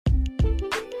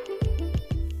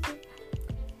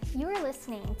You are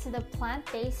listening to the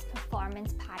Plant-Based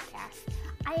Performance Podcast.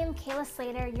 I am Kayla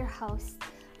Slater, your host,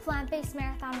 plant-based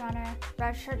marathon runner,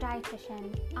 registered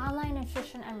dietitian, online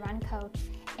nutrition and run coach,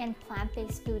 and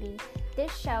plant-based foodie.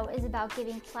 This show is about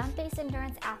giving plant-based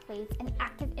endurance athletes and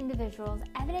active individuals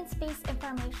evidence-based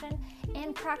information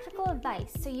and practical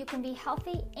advice so you can be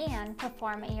healthy and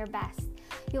perform at your best.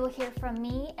 You will hear from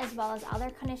me as well as other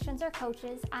clinicians or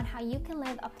coaches on how you can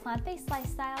live a plant-based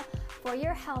lifestyle for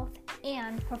your health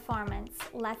and performance.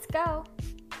 Let's go!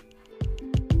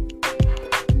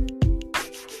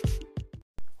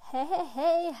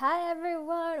 Hey, hi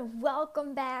everyone.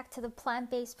 Welcome back to the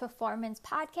Plant-Based Performance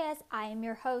Podcast. I am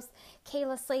your host,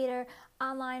 Kayla Slater,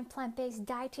 online plant-based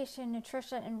dietitian,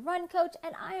 nutrition, and run coach,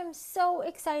 and I am so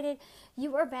excited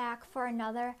you are back for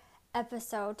another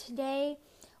episode. Today,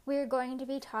 we're going to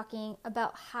be talking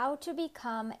about how to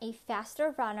become a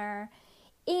faster runner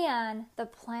and the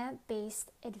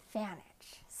plant-based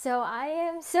advantage. So I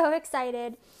am so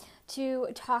excited to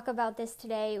talk about this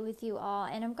today with you all,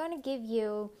 and I'm going to give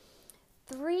you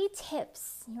 3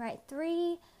 tips, right?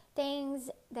 3 things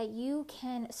that you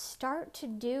can start to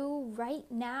do right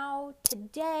now,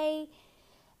 today,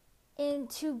 and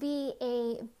to be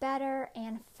a better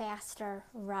and faster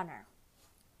runner.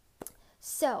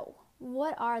 So,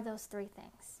 what are those 3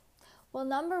 things? Well,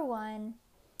 number 1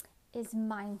 is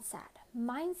mindset.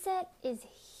 Mindset is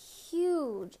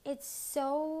huge. It's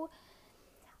so,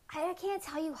 I can't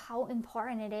tell you how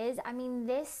important it is. I mean,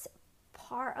 this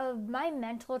part of my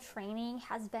mental training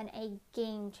has been a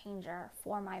game changer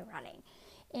for my running.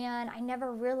 And I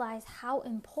never realized how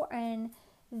important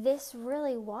this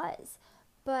really was.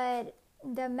 But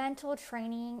the mental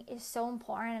training is so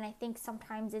important, and I think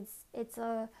sometimes it's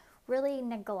a really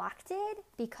neglected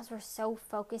because we're so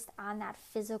focused on that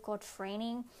physical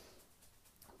training.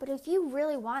 But if you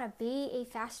really want to be a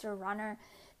faster runner,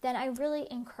 then I really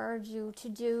encourage you to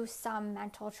do some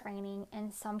mental training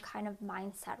and some kind of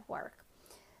mindset work.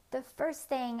 The first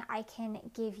thing I can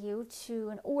give you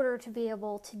in order to be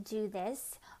able to do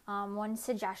this, one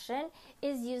suggestion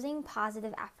is using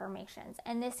positive affirmations.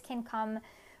 And this can come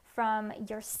from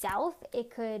yourself.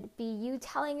 It could be you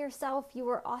telling yourself you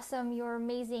are awesome, you're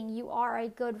amazing, you are a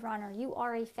good runner, you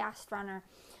are a fast runner.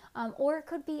 Or it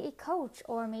could be a coach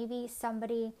or maybe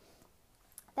somebody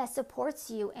that supports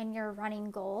you in your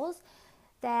running goals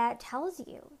that tells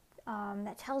you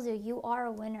you are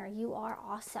a winner, you are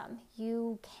awesome,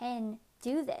 you can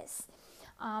do this.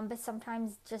 But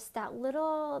sometimes just that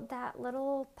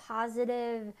little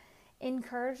positive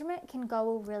encouragement can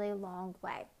go a really long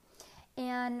way.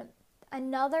 And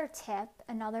another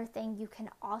thing you can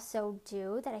also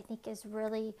do that I think is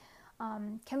really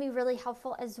can be really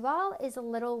helpful as well is a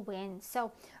little win.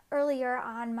 So earlier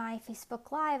on my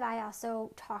Facebook Live, I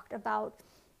also talked about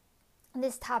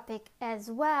this topic as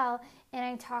well, and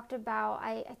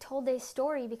I told a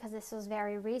story because this was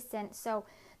very recent. So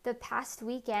the past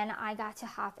weekend I got to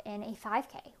hop in a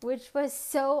 5K, which was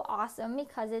so awesome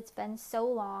because it's been so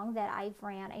long that I've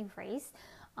ran a race.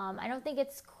 I don't think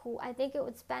it's cool. I think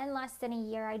it's been less than a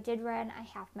year. I did run a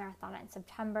half marathon in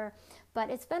September, but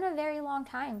it's been a very long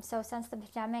time. So since the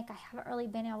pandemic, I haven't really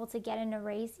been able to get in a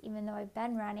race, even though I've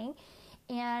been running.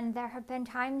 And there have been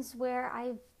times where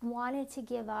I've wanted to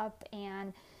give up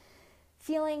and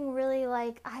feeling really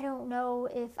like, I don't know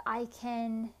if I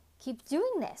can keep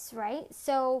doing this, right?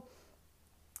 So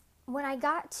when I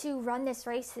got to run this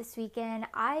race this weekend,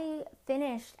 I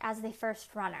finished as the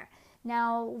first runner.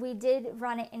 Now, we did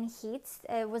run it in heats.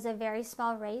 It was a very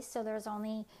small race, so there was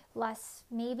only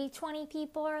maybe 20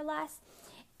 people or less.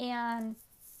 And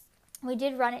we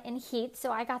did run it in heat,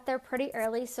 so I got there pretty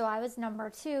early, so I was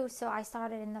number 2. So I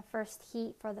started in the first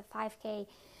heat for the 5K.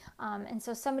 And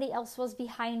so somebody else was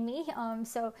behind me.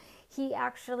 So he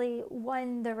actually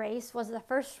won the race, was the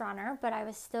first runner, but I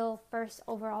was still first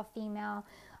overall female.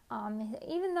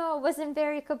 Even though it wasn't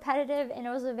very competitive and it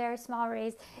was a very small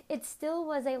race, it still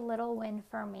was a little win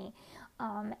for me.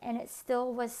 And it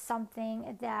still was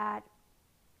something that,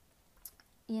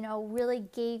 really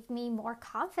gave me more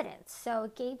confidence. So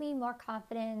it gave me more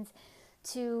confidence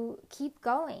to keep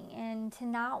going and to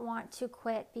not want to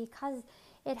quit, because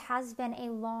it has been a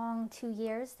long 2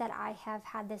 years that I have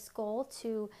had this goal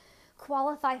to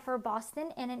qualify for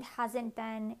Boston, and it hasn't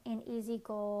been an easy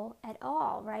goal at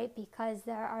all, right? Because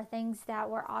there are things that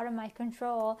were out of my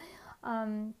control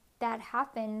that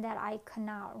happened that I could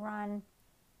not run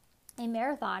a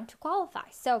marathon to qualify.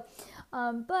 So,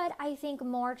 but I think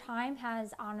more time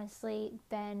has honestly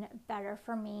been better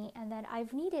for me, and that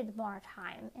I've needed more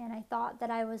time. And I thought that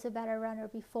I was a better runner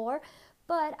before,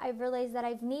 but I've realized that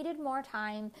I've needed more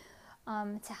time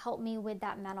to help me with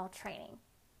that mental training.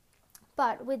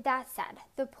 But with that said,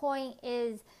 the point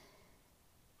is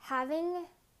having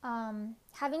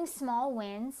small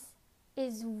wins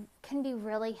can be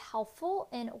really helpful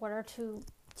in order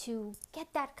to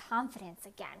get that confidence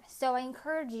again. So I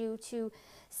encourage you to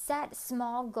set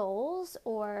small goals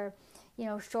or,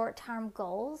 short-term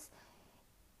goals,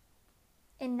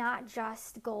 and not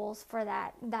just goals for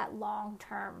that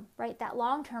long-term, right? That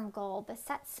long-term goal, but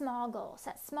set small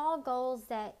goals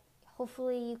that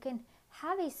hopefully you can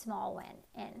have a small win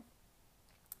in.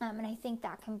 And I think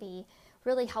that can be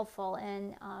really helpful,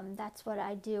 and that's what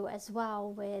I do as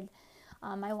well with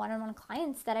my one-on-one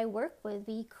clients that I work with.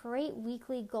 We create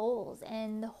weekly goals,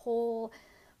 and the whole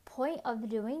point of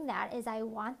doing that is I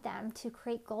want them to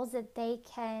create goals that they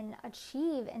can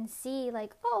achieve and see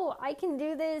like, oh, I can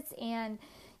do this, and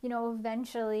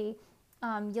eventually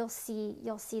you'll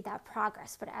see that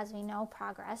progress. But as we know,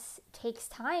 progress takes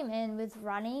time, and with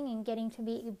running and getting to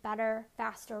be a better,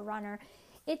 faster runner,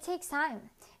 it takes time.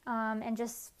 And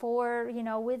just for,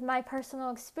 with my personal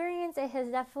experience, it has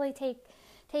definitely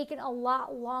taken a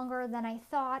lot longer than I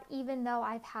thought, even though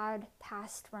I've had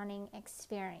past running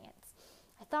experience.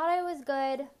 I thought I was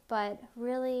good, but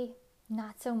really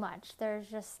not so much.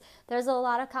 There's a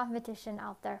lot of competition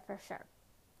out there for sure.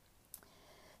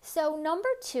 So number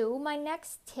 2, my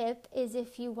next tip is,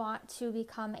 if you want to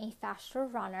become a faster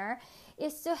runner,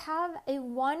 is to have a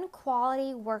 1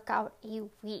 quality workout a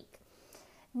week.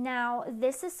 Now,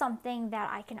 this is something that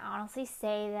I can honestly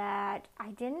say that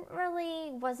I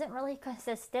wasn't really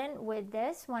consistent with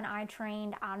this when I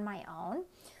trained on my own.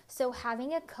 So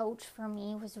having a coach for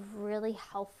me was really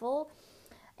helpful.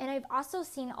 And I've also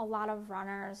seen a lot of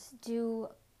runners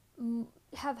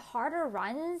have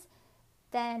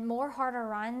more harder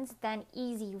runs than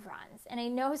easy runs. And I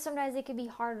know sometimes it can be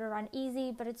hard to run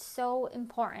easy, but it's so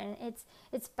important.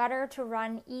 It's better to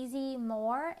run easy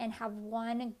more and have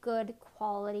 1 good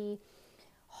quality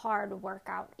hard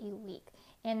workout a week.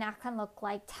 And that can look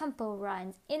like tempo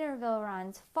runs, interval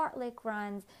runs, fartlek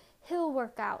runs, hill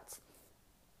workouts.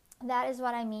 That is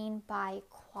what I mean by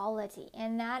quality.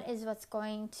 And that is what's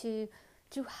going to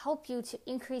help you to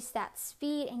increase that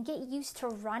speed and get used to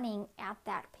running at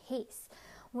that pace.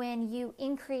 When you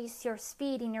increase your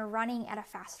speed and you're running at a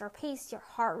faster pace, your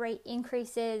heart rate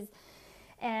increases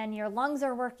and your lungs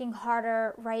are working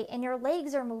harder, right? And your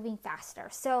legs are moving faster.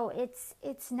 So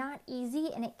it's not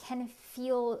easy, and it can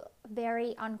feel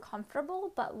very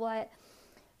uncomfortable, but what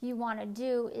you want to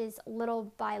do is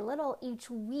little by little each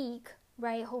week,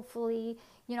 right? Hopefully,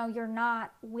 you're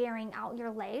not wearing out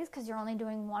your legs because you're only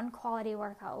doing 1 quality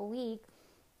workout a week.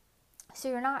 So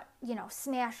you're not,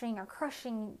 smashing or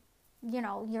crushing,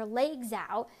 your legs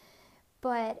out,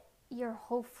 but you're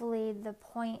hopefully, the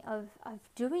point of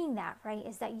doing that, right,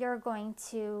 is that you're going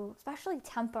to, especially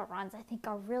tempo runs, I think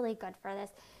are really good for this,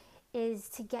 is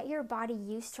to get your body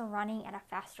used to running at a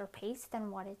faster pace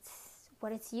than what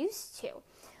it's used to.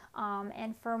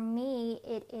 And for me,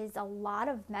 it is a lot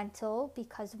of mental,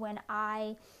 because when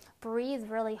I breathe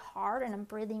really hard and I'm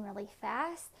breathing really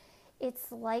fast,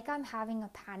 it's like I'm having a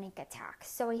panic attack.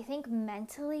 So I think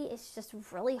mentally it's just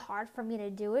really hard for me to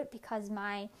do it, because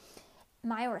my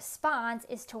response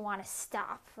is to want to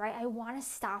stop, right? I want to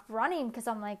stop running because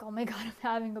I'm like, oh my God, I'm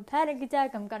having a panic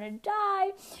attack. I'm going to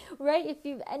die, right?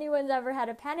 If anyone's ever had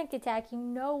a panic attack, you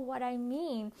know what I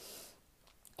mean.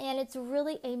 And it's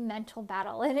really a mental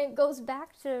battle. And it goes back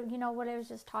to, what I was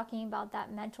just talking about,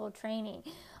 that mental training.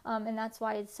 And that's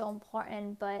why it's so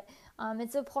important. But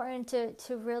it's important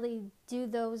to really do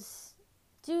those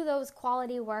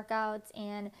quality workouts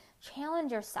and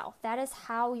challenge yourself. That is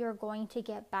how you're going to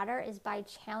get better, is by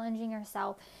challenging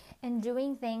yourself and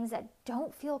doing things that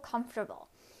don't feel comfortable.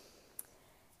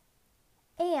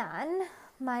 And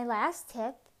my last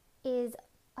tip is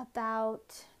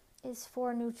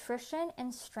for nutrition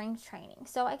and strength training.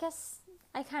 So I guess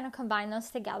I kind of combine those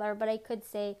together, but I could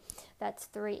say that's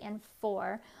 3 and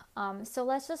 4. So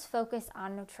let's just focus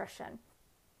on nutrition.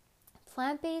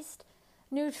 Plant-based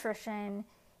nutrition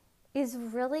is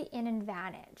really an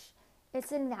advantage.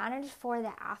 It's an advantage for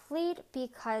the athlete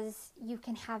because you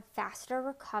can have faster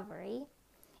recovery,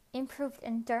 improved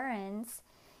endurance,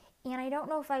 and I don't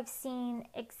know if I've seen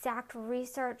exact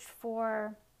research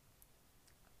for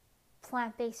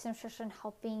plant-based nutrition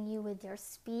helping you with your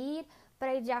speed, but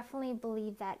I definitely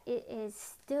believe that it is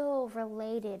still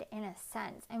related in a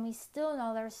sense. And we still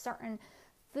know there's certain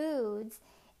foods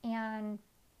and,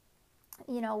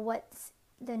 what's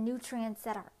the nutrients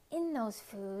that are in those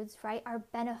foods, right, are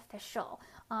beneficial.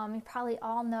 You probably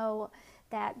all know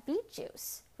that beet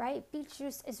juice, right? Beet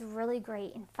juice is really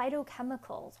great, and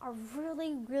phytochemicals are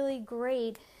really, really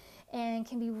great and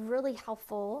can be really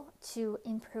helpful to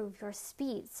improve your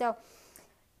speed. So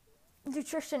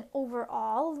nutrition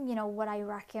overall, what I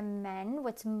recommend,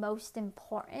 what's most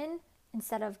important,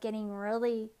 instead of getting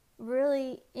really,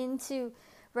 really into,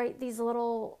 right, these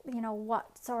little,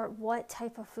 what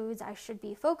type of foods I should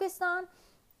be focused on,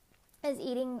 is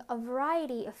eating a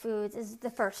variety of foods is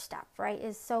the first step, right?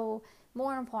 Is so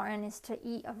more important is to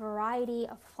eat a variety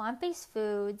of plant-based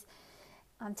foods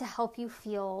to help you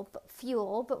fuel.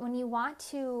 But when you want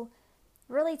to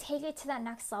really take it to that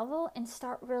next level and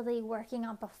start really working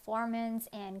on performance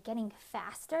and getting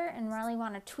faster and really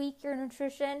want to tweak your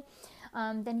nutrition,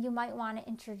 then you might want to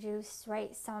introduce,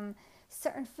 right, some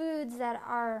certain foods that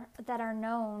are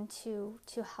known to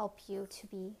help you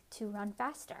to run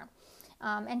faster.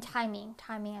 And timing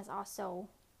is also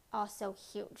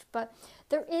huge. But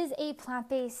there is a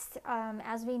plant-based,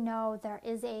 as we know, there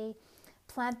is a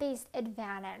plant-based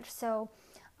advantage. So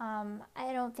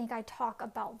I don't think I talk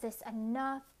about this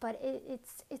enough, but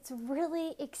it's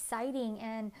really exciting,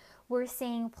 and we're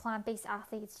seeing plant-based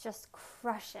athletes just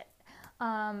crush it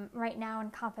right now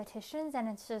in competitions, and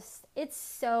it's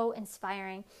so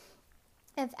inspiring.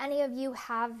 If any of you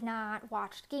have not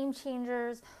watched Game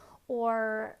Changers,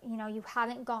 or you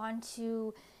haven't gone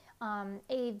to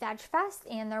a Veg Fest,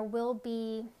 and there will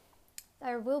be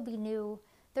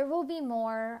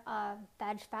more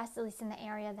Veg Fest, at least in the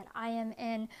area that I am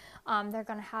in. They're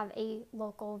going to have a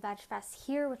local Veg Fest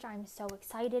here, which I'm so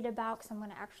excited about because I'm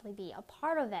going to actually be a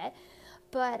part of it.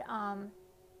 But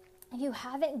if you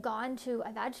haven't gone to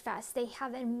a Veg Fest, they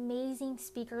have amazing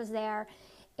speakers there.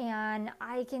 And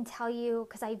I can tell you,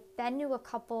 because I've been to a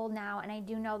couple now, and I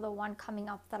do know the one coming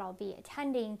up that I'll be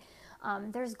attending,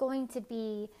 there's going to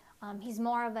be, he's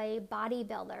more of a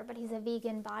bodybuilder, but he's a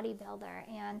vegan bodybuilder.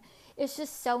 And it's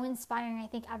just so inspiring. I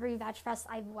think every Veg Fest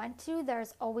I've went to,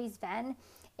 there's always been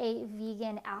a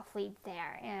vegan athlete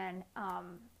there. And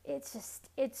it's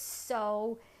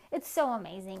so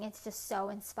amazing. It's just so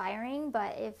inspiring.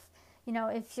 But if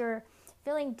you're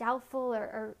feeling doubtful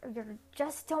or you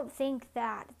just don't think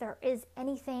that there is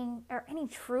anything or any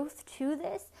truth to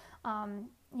this,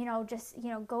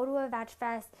 go to a Veg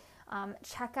Fest,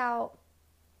 check out,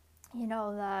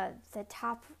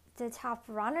 the top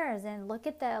runners, and look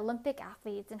at the Olympic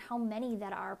athletes and how many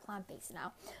that are plant-based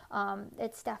now.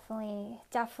 It's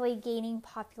definitely gaining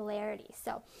popularity.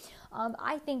 So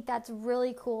I think that's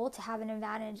really cool to have an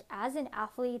advantage as an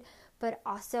athlete, but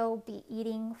also be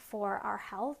eating for our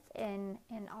health and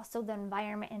also the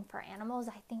environment and for animals.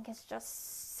 I think it's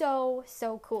just so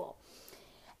cool.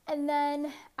 And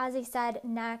then, as I said,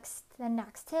 the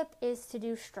next tip is to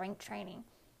do strength training.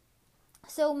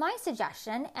 So my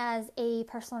suggestion as a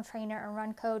personal trainer and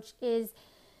run coach is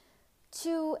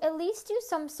to at least do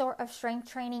some sort of strength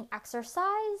training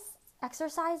exercises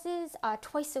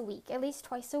twice a week, at least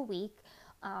twice a week.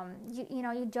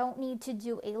 You don't need to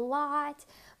do a lot,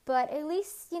 but at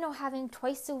least, having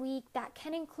twice a week, that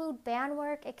can include band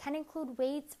work, it can include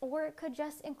weights, or it could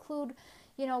just include,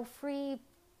 free,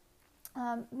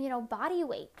 body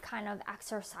weight kind of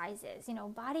exercises,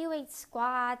 body weight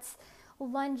squats,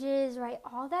 lunges, right?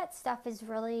 All that stuff is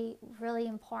really, really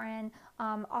important.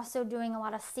 Also doing a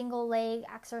lot of single leg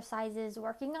exercises,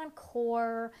 working on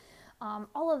core,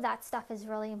 all of that stuff is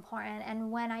really important.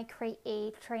 And when I create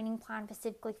a training plan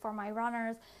specifically for my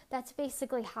runners, that's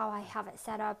basically how I have it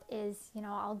set up is,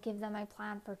 I'll give them my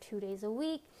plan for 2 days a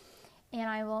week, and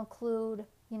I will include,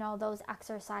 those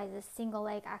exercises, single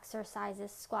leg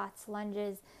exercises, squats,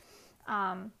 lunges,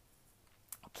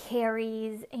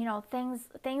 carries,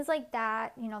 things like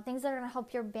that, things that are going to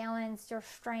help your balance, your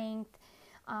strength,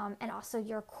 and also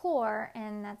your core,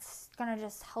 and that's going to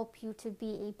just help you to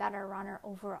be a better runner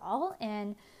overall,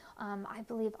 and I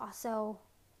believe also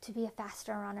to be a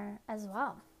faster runner as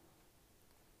well.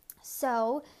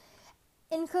 So,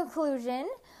 in conclusion,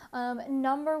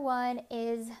 number one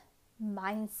is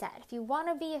mindset. If you want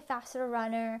to be a faster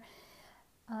runner,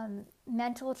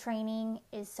 mental training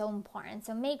is so important.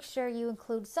 So make sure you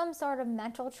include some sort of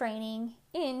mental training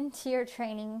into your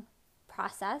training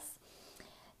process.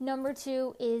 Number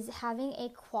two is having a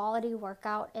quality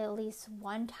workout at least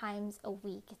 1 time a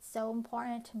week. It's so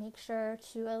important to make sure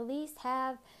to at least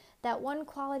have that one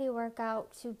quality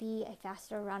workout to be a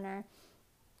faster runner.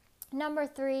 Number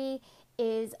three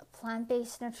is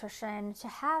plant-based nutrition, to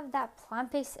have that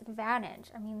plant-based advantage.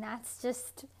 I mean, that's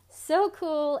just so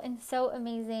cool and so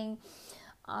amazing.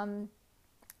 And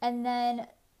then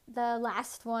the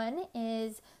last one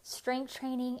is strength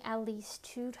training at least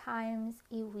 2 times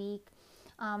a week.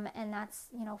 And that's,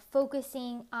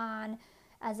 focusing on,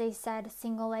 as I said,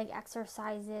 single leg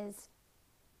exercises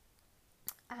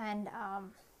and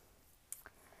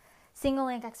single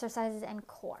leg exercises and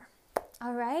core.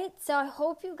 All right, so I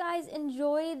hope you guys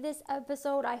enjoyed this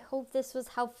episode. I hope this was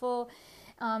helpful.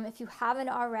 If you haven't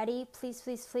already,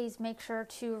 please make sure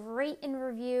to rate and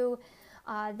review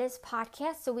this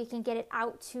podcast so we can get it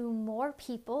out to more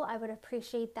people. I would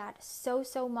appreciate that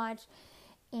so much.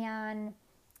 And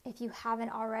if you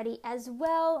haven't already as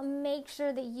well, make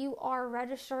sure that you are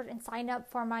registered and signed up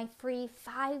for my free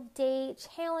 5-day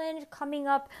challenge coming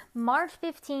up March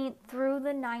 15th through the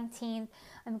 19th.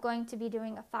 I'm going to be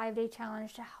doing a 5-day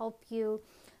challenge to help you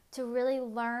to really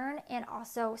learn and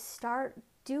also start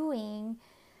doing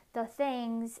the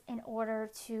things in order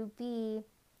to be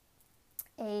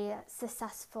a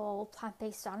successful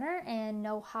plant-based runner and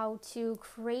know how to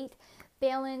create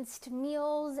balanced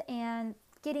meals and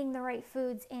getting the right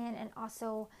foods in, and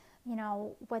also,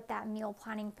 what that meal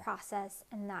planning process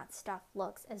and that stuff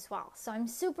looks as well. So I'm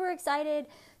super excited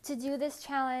to do this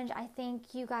challenge. I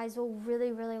think you guys will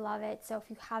really love it. So if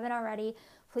you haven't already,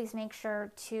 please make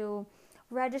sure to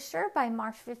register by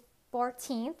March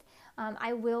 14th.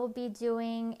 I will be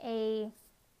doing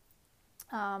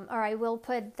I will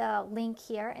put the link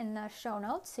here in the show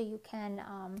notes so you can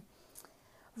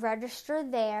register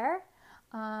there.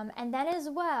 And then as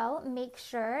well, make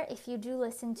sure if you do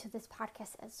listen to this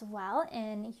podcast as well,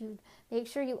 and you make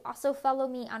sure you also follow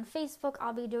me on Facebook.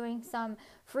 I'll be doing some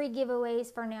free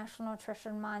giveaways for National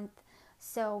Nutrition Month.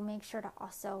 So make sure to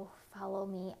also follow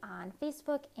me on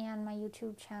Facebook and my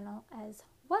YouTube channel as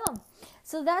well.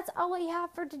 So that's all I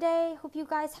have for today. Hope you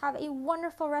guys have a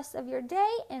wonderful rest of your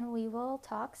day, and we will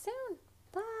talk soon.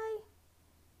 Bye.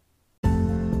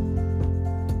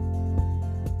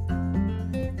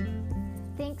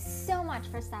 Thanks so much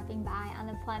for stopping by on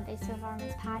the Plant-Based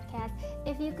Performance Podcast.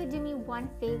 If you could do me one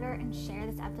favor and share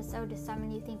this episode to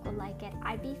someone you think would like it,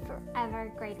 I'd be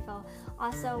forever grateful.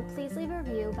 Also, please leave a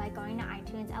review by going to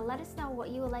iTunes and let us know what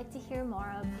you would like to hear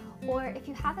more of. Or if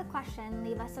you have a question,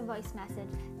 leave us a voice message.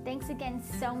 Thanks again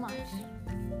so much.